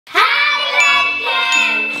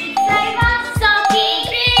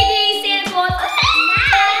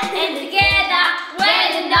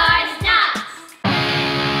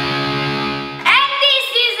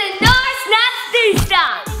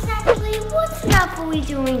stuff are we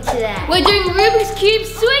doing today? We're doing Rubik's Cube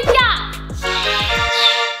Switch Up!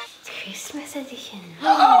 Christmas edition.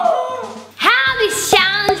 How this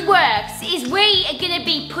challenge works is we are going to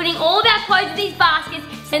be putting all of our clothes in these baskets,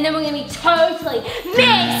 and then we're going to be totally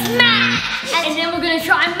mix-match! And then we're going to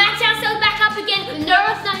try and match ourselves back up again. The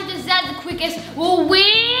Norris who does that the quickest will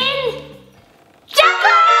win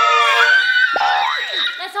jackpot!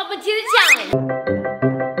 Let's hop into the challenge.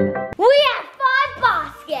 We have 5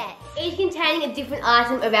 baskets, each containing a different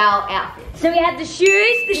item of our outfit. So we have the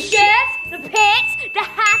shoes, the shirts, the pants, the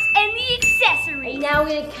hats, and the accessories. Now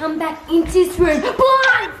we're gonna come back into this room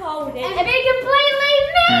blindfolded and be completely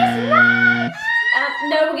mismatched.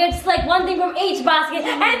 No, we're going to select one thing from each basket,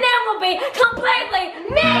 and then we'll be completely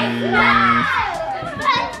mismatched.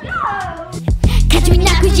 Let's go. Catch me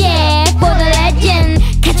Nakuje for the legend.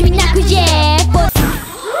 Catch me Nakuje for.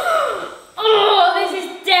 Oh, this is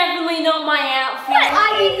definitely not my outfit. I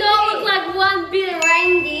do not look like one bit of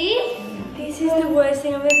reindeer. This is the worst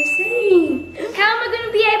thing I've ever seen. How am I going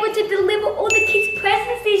to be able to deliver all the kids'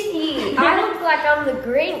 presents this year? I look like I'm the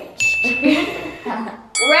Grinch.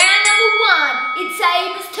 Round number 1, it's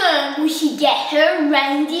Saber's turn. Will she get her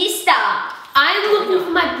reindeer star? I'm looking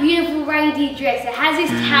for my beautiful reindeer dress. It has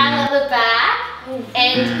this tag on the back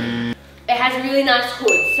and it has a really nice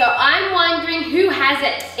hood. So I'm wondering who has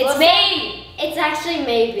it. It's me. It's actually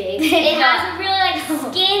me, Big. It has a really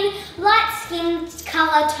light skin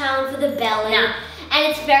color tone for the belly. No. And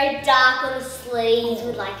it's very dark on the sleeves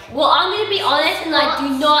with Well, I'm going to be honest, and I do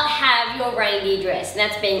not have your reindeer dress, and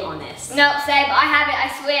that's being honest. Nope, Sabe, I have it, I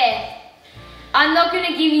swear. I'm not going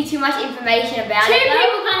to give you too much information about it. 2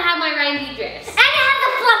 people can't have my reindeer dress. And it has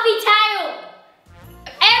a fluffy tail.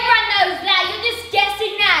 Everyone knows that. You're just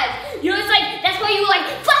guessing that. You're just like, that's why you were like,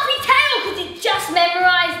 fluffy tail, because you just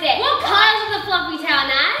memorized it. What colour is the fluffy tail,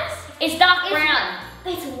 Naz? It's dark brown.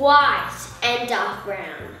 It's white and dark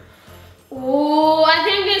brown. Ooh, I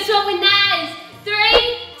think I'm going to swap with Naz. 3,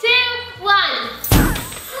 2, 1.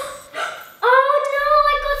 Oh no,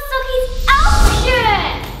 I got Socky's elf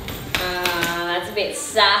shirt. That's a bit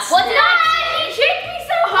sus. What did I say? You tricked me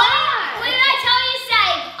so hard. What did I tell you to say?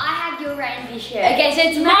 I have your reindeer shirt. Okay, so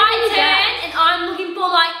it's my turn, and I'm looking for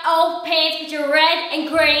my elf pants, which are red and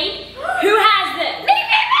green. Who has them? Me!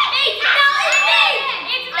 No, it's me!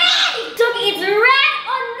 It's me! Socky, it's red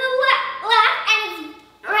on the left and it's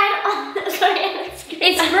red on the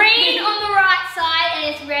It's green on the right side and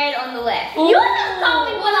it's red on the left. Ooh. You just told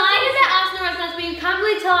me what I did about us and the rest of us, but you can't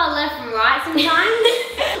really tell our left from right sometimes.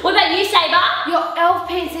 What about you, Saber? Your elf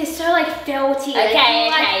pants are so felty. Okay,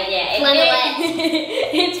 yeah.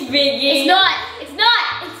 It's Biggie. It's not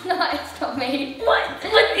me. What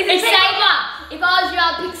is It's it? Saber. If I was you,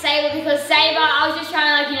 I'd pick Saber because Saber, I was just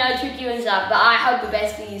trying to trick you and stuff. But I hope the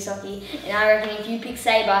best for you, Socky. And I reckon if you pick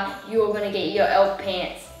Saber, you're gonna get your elf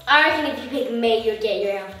pants. I reckon if you pick me, you'll get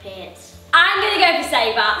your elf pants. I'm gonna go for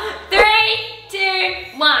Saber. 3,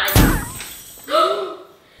 2, 1.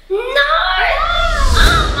 No! Oh,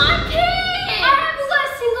 my pants! I haven't got a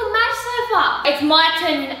single match so far. It's my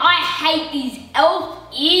turn, and I hate these elf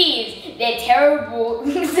ears. They're terrible.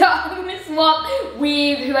 So I'm gonna swap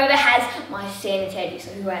with whoever has my Santa teddy.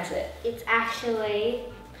 So who has it? It's actually...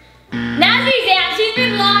 Nazi's out. She's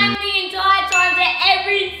been lying the entire time to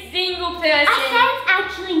every single person. I said it's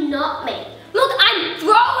actually not me. Look, I'm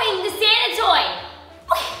throwing the Santa toy.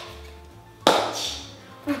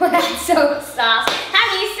 That's so sus. How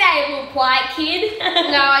do you say, little quiet kid?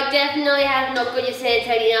 No, I definitely have not got your Santa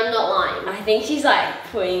teddy and I'm not lying. I think she's like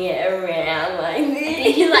putting it around like this. I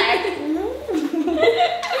think you're like...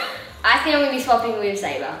 I think I'm going to be swapping with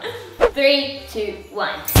Saber. 3, 2,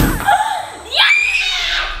 1.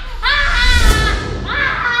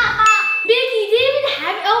 Big, you didn't even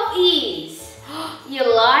have elf ears. You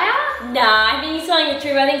liar? Nah, I think he's telling the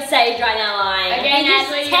truth. I think Sage right now lying. Okay, now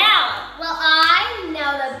Natalie. tell. Well, I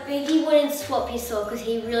know that Biggie wouldn't swap his sword because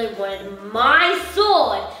he really wanted my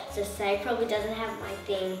sword. So Sage probably doesn't have my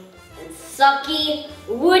thing. And Socky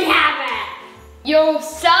would have it. You're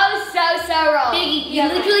so wrong. Biggie, you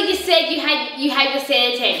literally just said you had your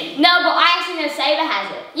Santa teddy. No, but I actually know Saber has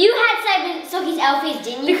it. You had Socky's elfies,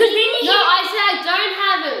 didn't you? Because then you No, I said I don't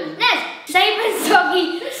have them. Nez, Saber and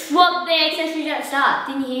Socky swapped their accessories at the start.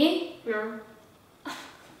 Didn't you hear? No.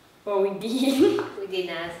 Well, we did. We did,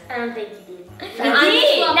 Naz. I don't think you did. We did.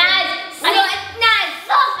 Naz,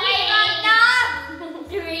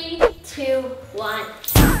 3, 2, 1.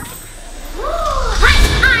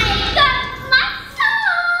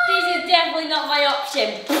 This is definitely not my option.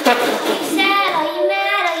 Are you sad? Are you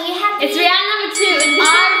mad? Are you happy? It's round number 2 and I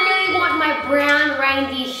really want my brown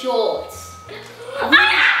reindeer shorts. I have it!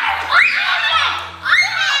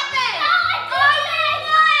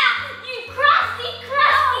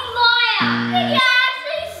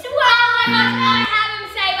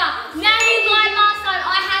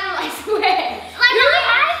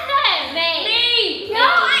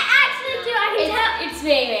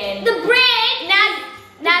 experiment. The bread.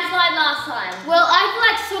 Naz lied last time. Well, I feel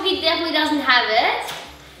like Soggy definitely doesn't have it.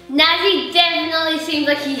 Nazzy definitely seems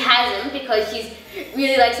like he hasn't because she's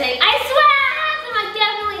really like saying, I swear I have them, I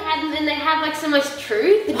definitely have them, and they have like so much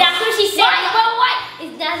truth. But that's what she's saying. Well, what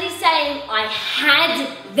is Nazzy saying? I had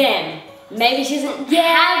them. Maybe she doesn't have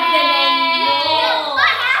them anymore.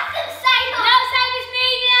 I have them, Saber. No, same as me.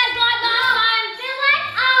 Naz lied last time.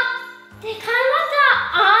 They're kind of like the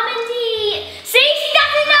almondy. See, she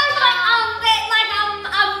doesn't know.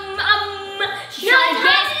 She's trying to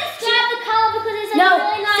guess. Describe the color because it's like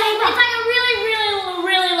really nice. It's like a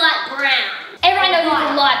really light brown. Everyone knows it's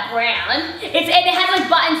a light brown. And it has like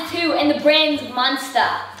buttons too, and the brand's Munster.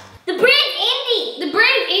 The brand's indie. The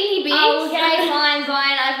brand's indie, bitch. Oh, okay, fine,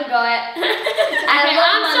 I forgot. Okay,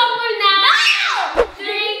 I'm somewhere now.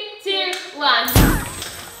 3, 2, 1.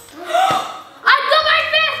 I got my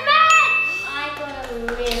first match. I got a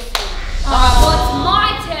wrist. Alright, well it's my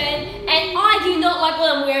turn, and I do not like what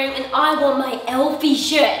I'm wearing, and I want my Elfie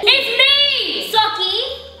shirt. It's me! Socky.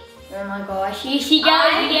 Oh my gosh, here she goes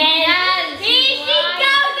again. Yes. Here she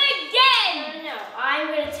goes again! No, I'm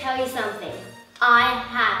going to tell you something. I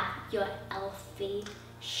have your Elfie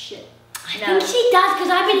shirt. I think she does, because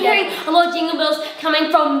I've been hearing a lot of jingle bells coming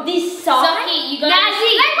from this side. Socky, you got to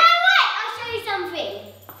see. Wait. I'll show you something.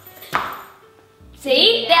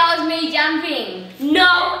 See? That was me jumping.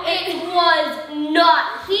 No, it was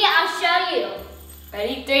not. Here, I'll show you.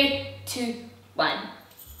 Ready? 3, 2, 1.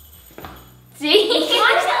 See?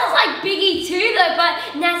 Mine sounds like Biggie too though, but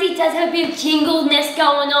Nazzy does have a bit of jingleness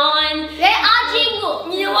going on. There are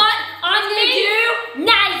jingles. You know what? I'm gonna do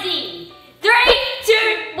Nazzy. 3,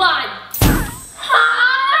 2, 1.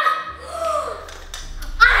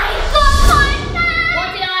 I got my match. What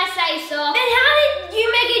did I say, Sock? Then how did you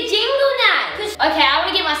make a jingle, Naz? Okay, I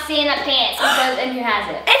want to get my stand-up pants because, and who has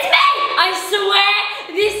it? It's me! I swear,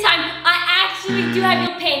 this time I actually do have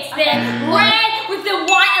your pants. They're red with the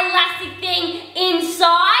white elastic thing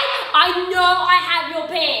inside. I know I have your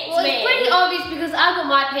pants. Well, it's pretty obvious because I've got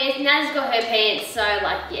my pants, Naz's got her pants, so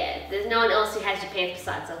like, yeah, there's no one else who has your pants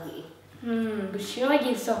besides Socky. But should I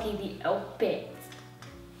give Socky the elf pants?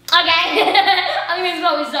 Okay, I'm gonna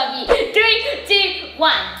go with Socky. 3, 2,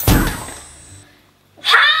 1.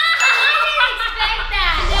 Ha! I didn't expect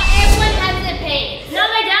that. Now everyone has their pants. No,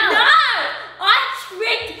 they don't. No! I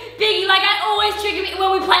tricked Biggie like I always trick him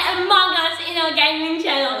when we play Among Us in our gaming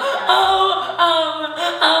channel. I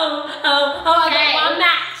got one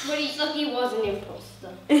match. But Socky was an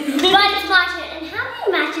imposter. But it's my turn. And how many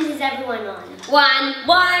matches is everyone on? One.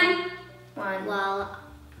 Well,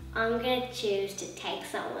 I'm gonna choose to take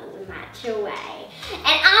someone's match away.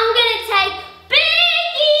 And I'm gonna take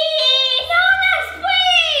Biggie! No,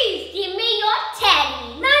 please! Give me your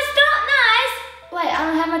teddy. No, stop, Nice. Wait, I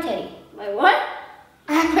don't have my teddy. Wait, what? I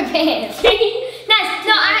have my pants. Nice,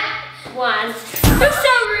 no, one. You're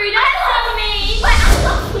so rude, that's so mean. Wait, I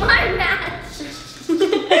lost my match.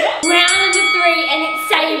 Round number 3 and it's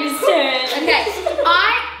Saber's turn. Okay,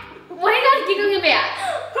 what are you guys giggling about?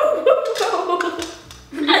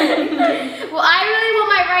 Well, I really want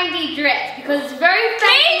my reindeer dress because it's very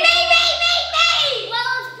famous. Me! Well,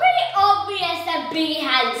 it's pretty obvious that Biggie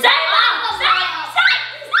has it.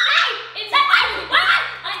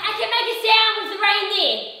 I can make a sound with the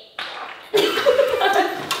reindeer.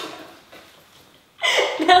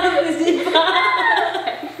 That was it.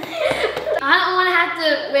 I don't want to have to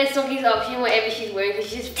wear Socky's option, whatever she's wearing, because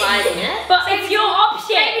she's fighting it. But it's your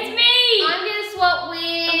option. It's me. I'm going to swap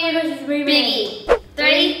with Biggie.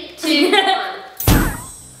 3, 2, 1.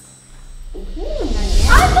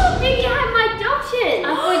 I thought Biggie had my option. I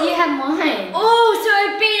thought you had mine. Oh, so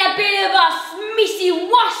it's been a bit of a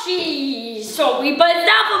smishy-washy, sorry, but it's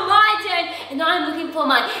now for my turn, and I'm looking for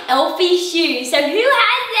my Elfie shoes. So who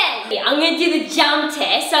has them? I'm going to do the jump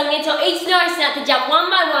test, so I'm going to tell each Norris now to jump one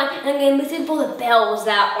by one, and I'm going to listen for the bells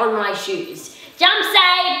that are on my shoes. Jump,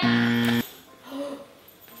 Save!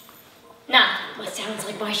 Nah, that sounds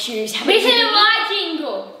like my shoes. Listen to my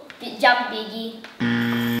jingle. Jump, Biggie.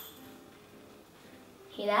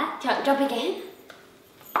 Hear that? Jump again?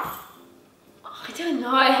 Oh, I don't know.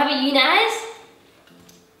 How about you, Naz?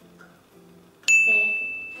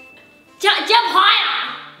 Jump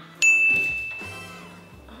higher!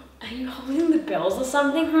 Are you holding the bells or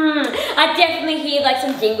something? I definitely hear like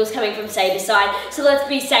some jingles coming from Saber's side, so let's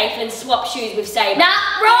be safe and swap shoes with Saber.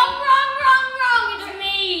 Nah, wrong. It's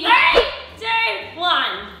me. 3, 2, 1.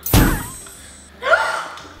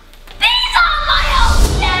 These are my old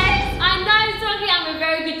shoes. I know, Socky, I'm a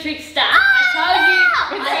very good trickster. I told you.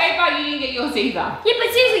 But Saber, you didn't get yours either. Yeah, but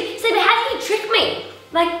seriously, Saber, how did you trick me?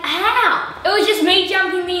 Like, how? It was just me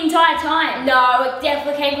jumping the entire time. No, it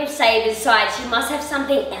definitely came from Saber's side. She must have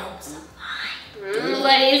something else.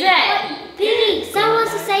 What is it? Piggy, someone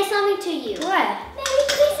wants to say something to you. What? Merry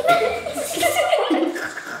Christmas.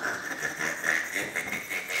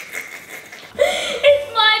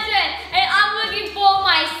 It's my turn, and I'm looking for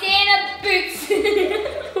my Santa boots.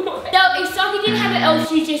 So if Socky didn't have an elf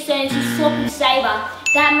shoes just then, she swapped with Saber.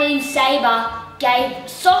 That means Saber gave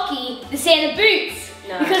Socky the Santa boots.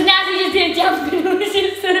 No. Because now she just did a jump and it was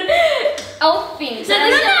just an elf thing. So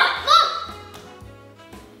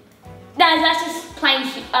No, that's just plain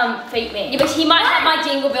feet man. Yeah, but he might have my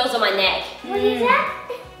jingle bells on my neck. What is that?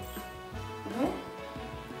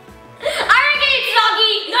 I reckon it's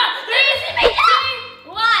Socky. No, listen to me.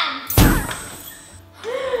 2, 1.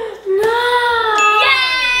 No. Yay!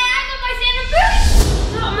 I got my Santa boots.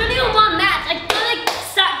 No, I'm only on one match. I gotta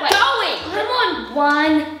start going. I'm on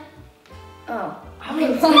one. Oh. I'm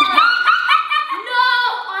on one. No,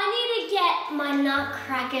 I need to get my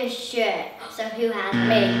Nutcracker shirt. So who has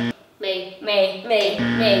it? Me.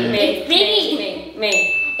 It's Biggie. Me.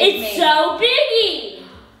 It's so biggie.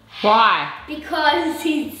 Why? Because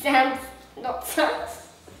he sounds not sus.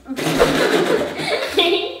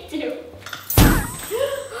 Me too.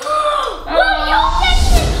 Well, you're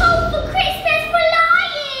getting a cold for Christmas for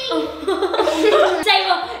lying.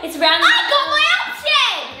 Saber, it's round. I got my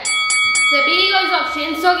option. So Biggie goes option.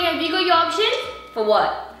 Socky, have you got your option? For what?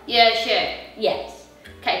 Yeah, sure. Yes.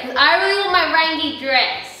 Okay, because I really want my reindeer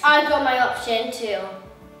dress. I got my option too.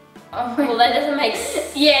 Oh Well, that doesn't make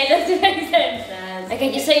sense. Yeah, it doesn't make sense.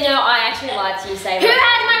 Okay, just so you know, I actually lied to you, Saber. Who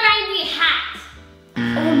has my reindeer hat?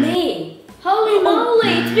 Oh, me. Holy moly,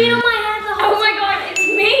 it's been on my head the whole Oh my god, it's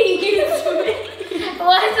me. It's me.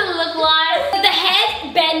 What does it look like? The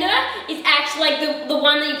head bender is actually like the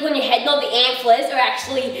one that you put on your head, not the antlers are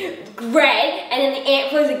actually red, and then the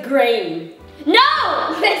antlers are green.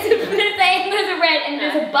 No! There's the antlers are red and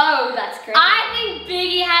there's a bow that's green. I think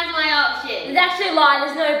Biggie has my option. It's actually a lie,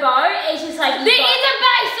 there's no bow, it's just like... There is a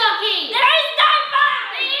bow, Socky! There is no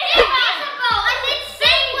bow! There is a bow, and it's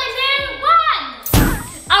 3, 2,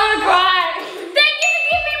 1. I'm gonna cry. Thank you for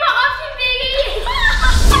giving me my option, Biggie!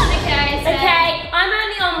 Okay, so... Okay, I'm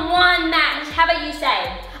only on one match. How about you,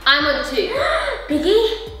 Save? I'm on 2.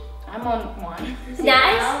 Biggie? I'm on 1.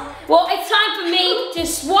 Nice. Well, it's time for me to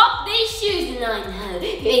swap these shoes, and I know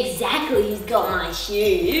exactly who's got my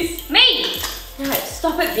shoes. Me! No,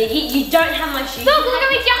 stop it, Biggie. You don't have my shoes. Look, look at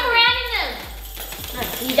me jump around in them. No,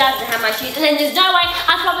 he doesn't have my shoes, and then there's no way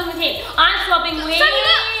I'm swapping with him. I'm swapping with... Socky,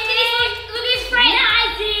 look at his friend.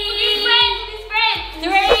 Nicey. Look at his friend.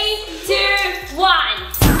 3, 2, 1.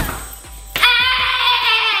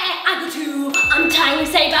 Hey, I got 2. I'm tying with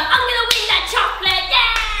Saber. I'm gonna win that chocolate. Yeah!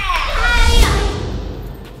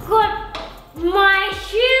 Got my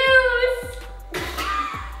shoes.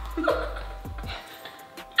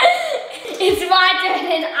 It's my turn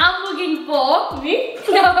and I'm looking for... Me?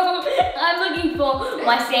 No, I'm looking for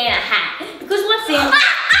my Santa hat. Because my Santa...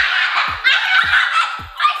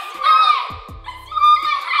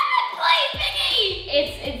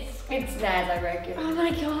 It's Naz, I reckon. Oh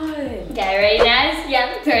my god. Okay, ready, Naz?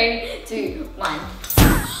 Yeah. 3, 2, 1. Why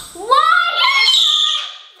are you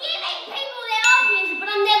giving people their options, but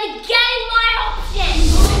I'm never getting my option?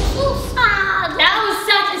 I'm so sad. That was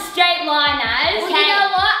such a straight line, Naz. Well, you know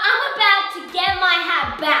what? I'm about to get my hat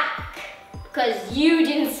back. Because you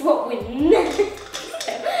didn't swap with me.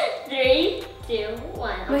 3, 2,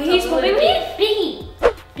 1. Wait, who's swapping with? Biggie.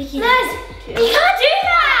 Biggie. Naz, you can't do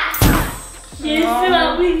that. Yes,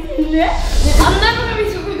 swap with Naz. I'm never going to be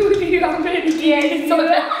swapping with you. I'm going to be doing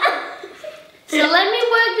so let me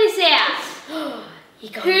work this out.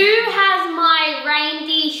 Who has my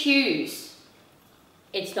reindeer shoes?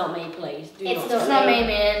 It's not me, please. Do It's not. not me,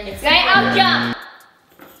 man. It's Okay, not I'll me. jump.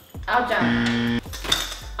 I'll jump.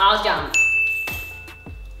 I'll jump.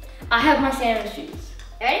 I have my Santa shoes.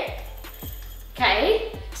 Ready?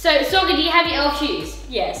 Okay. So, Soga, do you have your elf shoes?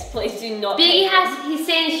 Yes, please do not. Biggie take them. has his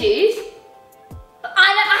Santa shoes. I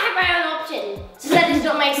have my own option. So that does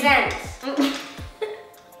not make sense.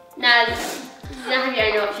 No, you don't have your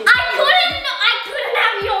own option. I couldn't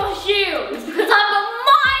have your shoes because I've got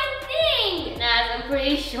my thing. Naz, I'm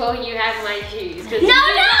pretty sure you have my shoes. No, I do not.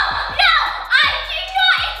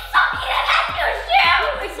 It's Socky that has your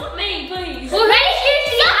shoes. It's not me, please. Well, whose shoes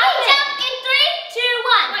do you have? Jump in 3,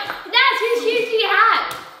 2, 1. Naz, whose shoes do you have?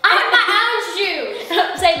 I have my own shoes.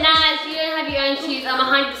 Say, Naz, you don't have your own shoes. I'm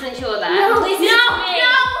 100% sure of that. No, Please, no, this is me.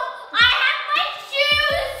 no. I have my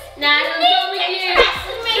shoes. Naz, I'm done with you.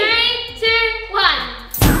 3, 2, 1.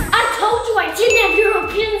 I told you I didn't have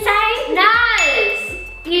European size. Naz,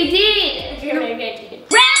 you did. Round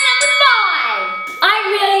number 5. I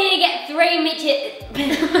really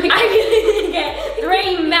I'm gonna get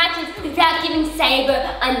 3 matches without giving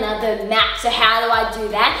Saber another match. So how do I do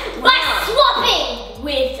that? By swapping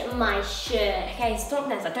with my shirt. Okay, stop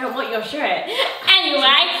this. I don't want your shirt. Anyway,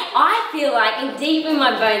 I feel like in deep in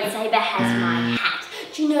my bones, Saber has my hat.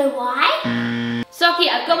 Do you know why? Socky,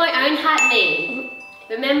 I've got my own hat made.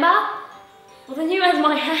 Remember? Well, then who has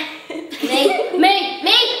my hat? Me!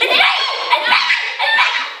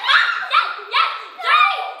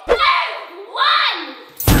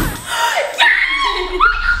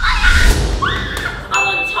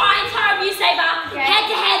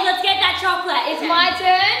 It's my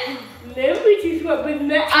turn.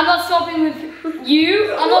 I'm not swapping with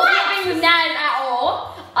you. I'm not swapping with Naz at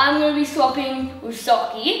all. I'm going to be swapping with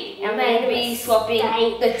Socky. I'm going to be swapping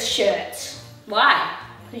the shirts. Why?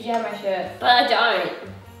 Because you have my shirt. But I don't.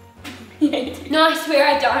 No, I swear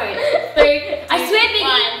I don't. 3, I swear, Biggie.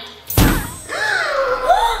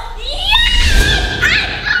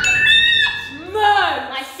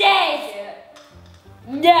 I said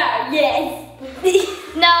no, yes.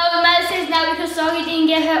 No, Mother says no because Socky didn't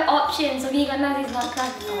get her option. Socky got none of these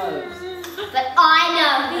nutcrackers. But I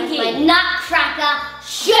know it's my nutcracker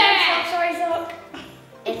shirt. Sorry, Sock.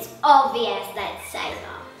 It's obvious that it's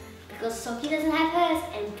Saber. Because Socky doesn't have hers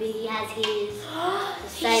and Biggie has his.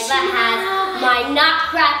 Saber has my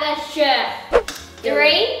nutcracker shirt.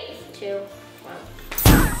 3, 2, 1.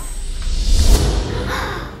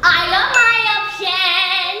 I got my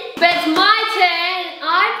option. but it's my turn.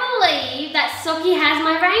 I believe that Socky has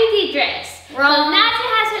my reindeer dress. Wrong. Nancy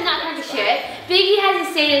has her nutcracker shirt. Biggie has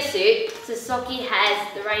a cedar suit. So Socky has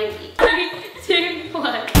the reindeer. 3, 2, 1. Oh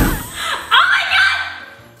my god!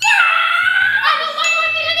 Yeah! I got one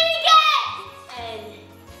more thing I need to get. And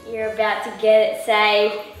you're about to get it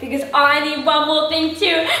saved because I need one more thing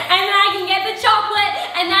too, and then I can get the chocolate,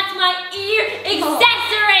 and that's my ear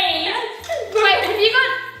accessory. Wait, have you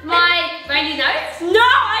got my reindeer notes? No,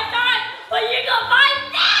 I don't. But you got my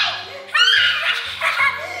thing.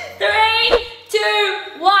 3,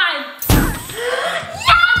 2, 1.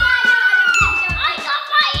 I got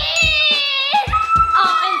my ear.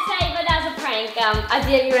 Oh, and Saber, that's a prank. I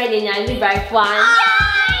did already know we both won.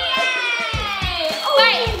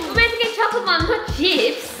 Wait, we're meant to get chocolate ones, not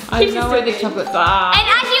chips. I know where the chocolates are. And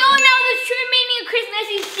as you all know, the true meaning of Christmas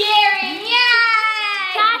is sharing.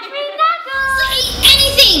 Yay! Catch me knuckles! Eat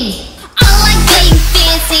anything. I like being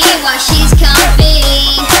fancy while she's comfy.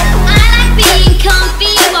 I like being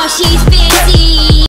comfy while she's